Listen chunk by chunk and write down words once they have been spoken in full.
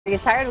Are you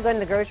tired of going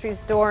to the grocery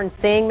store and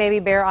seeing maybe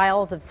bare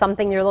aisles of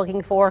something you're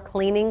looking for,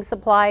 cleaning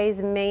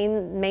supplies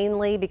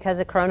mainly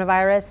because of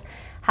coronavirus?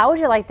 How would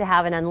you like to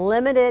have an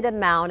unlimited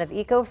amount of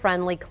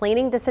eco-friendly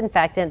cleaning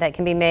disinfectant that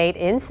can be made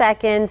in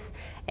seconds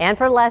and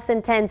for less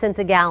than 10 cents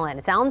a gallon?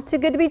 It sounds too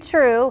good to be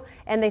true,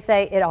 and they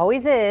say it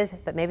always is,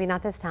 but maybe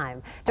not this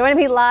time. Joining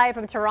me live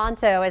from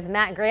Toronto is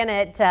Matt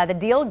Granite, the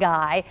deal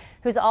guy,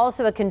 who's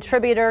also a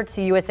contributor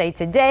to USA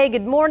Today.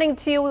 Good morning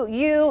to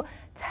you.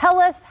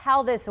 Tell us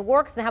how this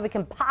works and how we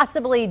can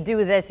possibly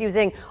do this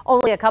using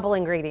only a couple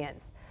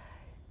ingredients.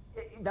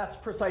 That's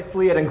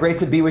precisely it, and great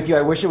to be with you.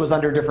 I wish it was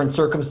under different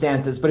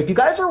circumstances, but if you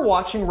guys are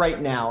watching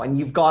right now and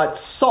you've got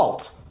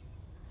salt,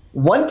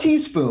 1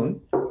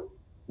 teaspoon,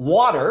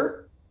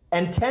 water,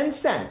 and 10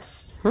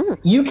 cents,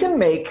 you can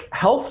make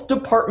health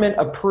department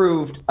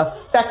approved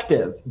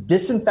effective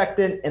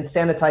disinfectant and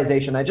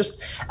sanitization.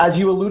 As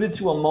you alluded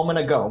to a moment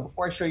ago,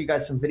 before I show you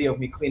guys some video of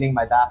me cleaning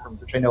my bathroom,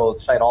 which I know will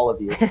excite all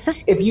of you.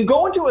 If you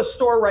go into a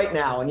store right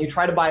now and you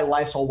try to buy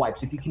Lysol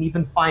wipes, if you can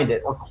even find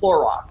it, or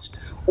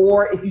Clorox,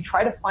 or if you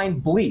try to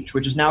find bleach,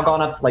 which has now gone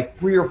up to like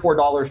 $3 or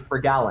 $4 per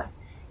gallon,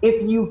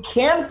 if you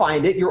can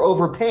find it, you're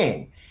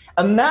overpaying.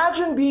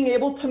 Imagine being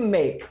able to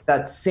make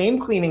that same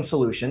cleaning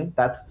solution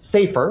that's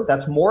safer,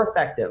 that's more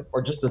effective,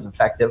 or just as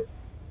effective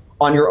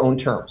on your own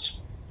terms.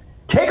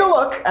 Take a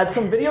look at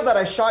some video that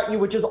I shot you,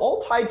 which is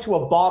all tied to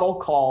a bottle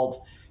called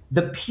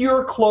the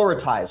Pure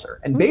Chloritizer.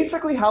 And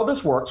basically how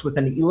this works with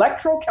an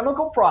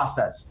electrochemical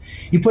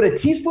process, you put a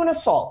teaspoon of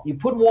salt, you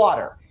put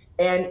water,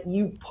 and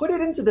you put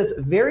it into this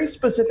very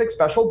specific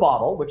special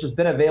bottle, which has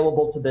been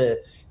available to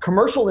the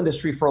commercial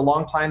industry for a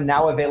long time,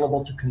 now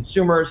available to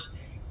consumers.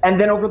 And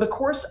then over the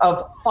course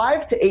of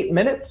 5 to 8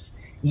 minutes,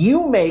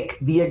 you make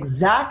the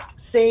exact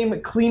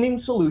same cleaning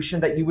solution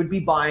that you would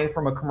be buying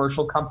from a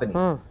commercial company.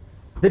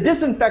 The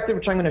disinfectant,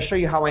 which I'm going to show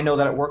you how I know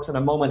that it works in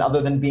a moment,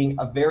 other than being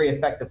a very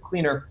effective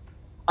cleaner.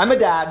 I'm a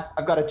dad.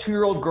 I've got a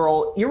 2-year-old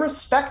girl.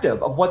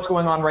 Irrespective of what's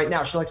going on right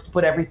now, she likes to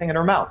put everything in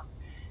her mouth.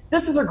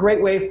 This is a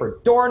great way for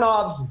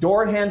doorknobs,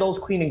 door handles,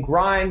 cleaning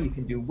grime. You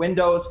can do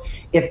windows.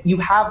 If you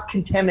have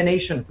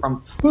contamination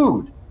from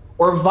food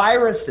or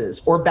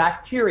viruses or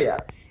bacteria,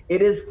 it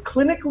is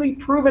clinically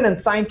proven and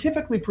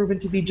scientifically proven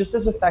to be just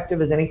as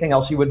effective as anything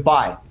else you would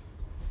buy.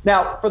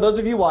 Now, for those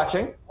of you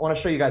watching, I want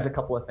to show you guys a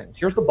couple of things.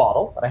 Here's the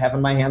bottle that I have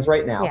in my hands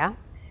right now. Yeah.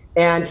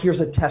 And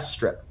here's a test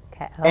strip.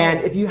 Okay. Oh.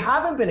 And if you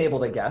haven't been able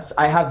to guess,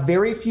 I have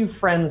very few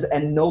friends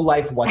and no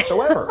life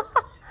whatsoever.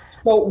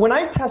 So when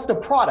I test a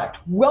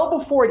product, well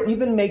before it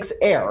even makes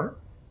air,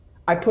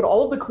 I put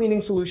all of the cleaning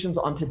solutions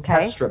onto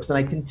test strips. And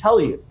I can tell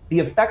you, the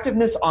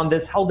effectiveness on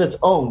this held its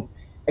own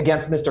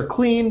against Mr.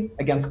 Clean,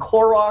 against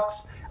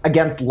Clorox,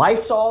 against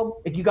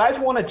Lysol. If you guys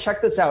want to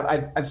check this out,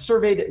 I've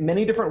surveyed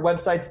many different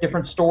websites,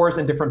 different stores,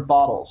 and different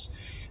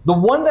bottles. The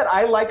one that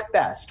I like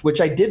best, which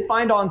I did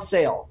find on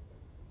sale,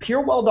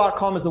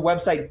 purewell.com is the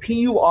website,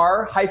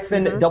 pur-well.com,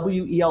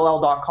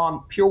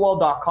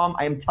 purewell.com.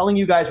 I am telling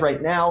you guys right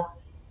now,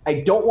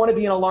 I don't want to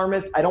be an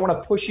alarmist. I don't want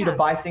to push you to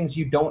buy things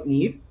you don't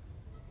need.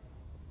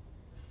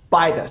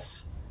 Buy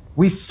this.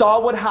 We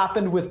saw what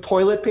happened with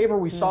toilet paper.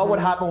 We saw what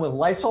happened with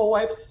Lysol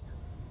wipes.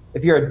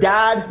 If you're a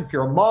dad, if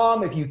you're a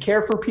mom, if you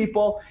care for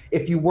people,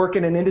 if you work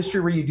in an industry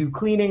where you do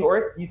cleaning, or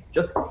if you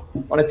just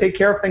want to take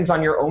care of things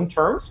on your own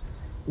terms,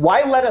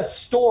 why let a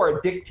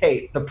store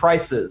dictate the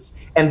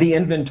prices and the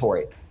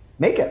inventory?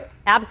 Make it.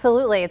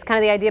 Absolutely. It's kind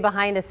of the idea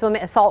behind a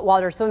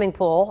saltwater swimming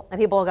pool. And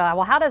people go,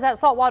 well, how does that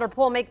saltwater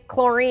pool make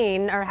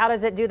chlorine? Or how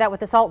does it do that with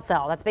the salt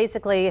cell? That's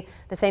basically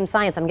the same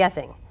science, I'm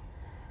guessing.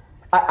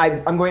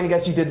 I'm going to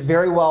guess you did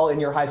very well in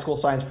your high school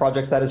science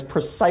projects. That is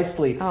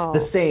precisely the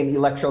same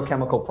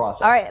electrochemical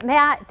process. All right,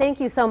 Matt, thank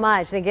you so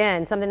much. And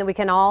again, something that we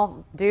can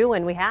all do,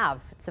 and we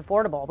have. It's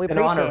affordable. We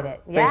appreciate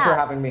it. Thanks for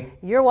having me.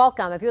 You're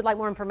welcome. If you would like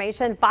more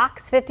information,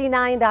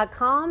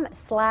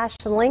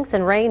 fox59.com/links.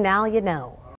 And Ray, now you know.